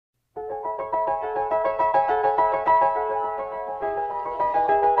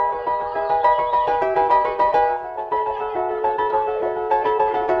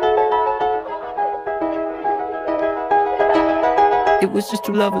was just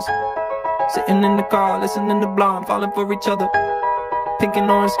two lovers sitting in the car, listening to Blonde, falling for each other. Pink and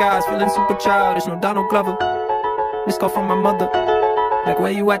orange skies, feeling super childish, no Donald Glover. Missed call from my mother, like,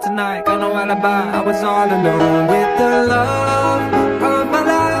 where you at tonight? Got no alibi, I was all alone with the love of my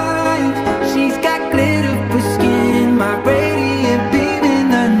life. She's got glitter for skin, my radiant beam in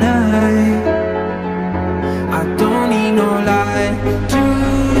the night. I don't need no light to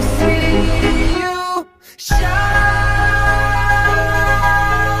see you shine.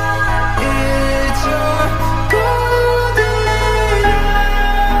 It's your golden hour.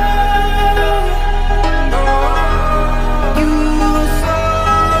 Oh, you slow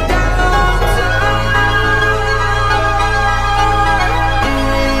down time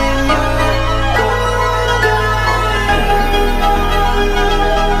in your golden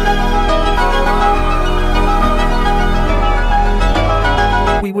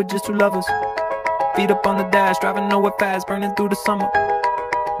hour. We were just two lovers, feet up on the dash, driving nowhere fast, burning through the summer.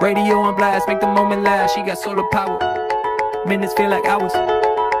 Radio on blast, make the moment last. She got solar power, minutes feel like hours.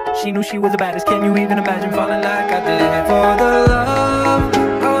 She knew she was the baddest. Can you even imagine falling like I did? For the love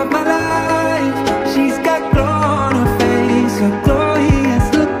of my life, she's got glow on her face, a glorious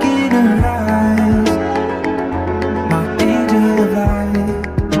look in her eyes. My angel of light.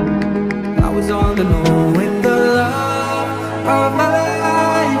 I was all alone with the love of my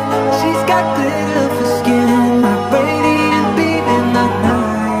life. She's got glitter for skin, my radiant beam in the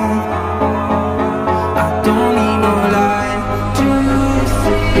night. I don't need no light to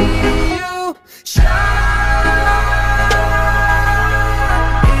see you shine.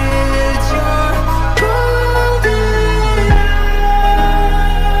 It's your golden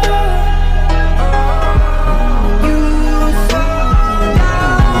hour. You slow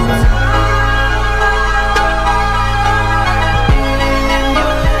down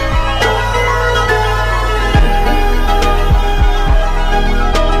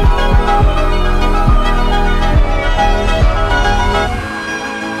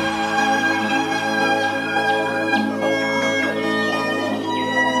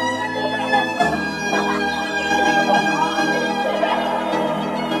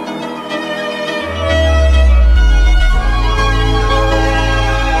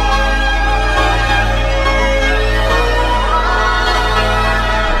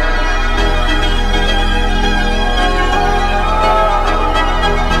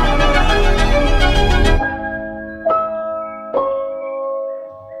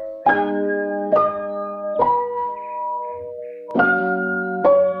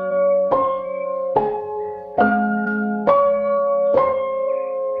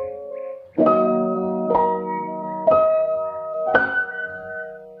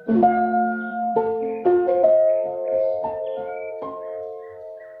thank you.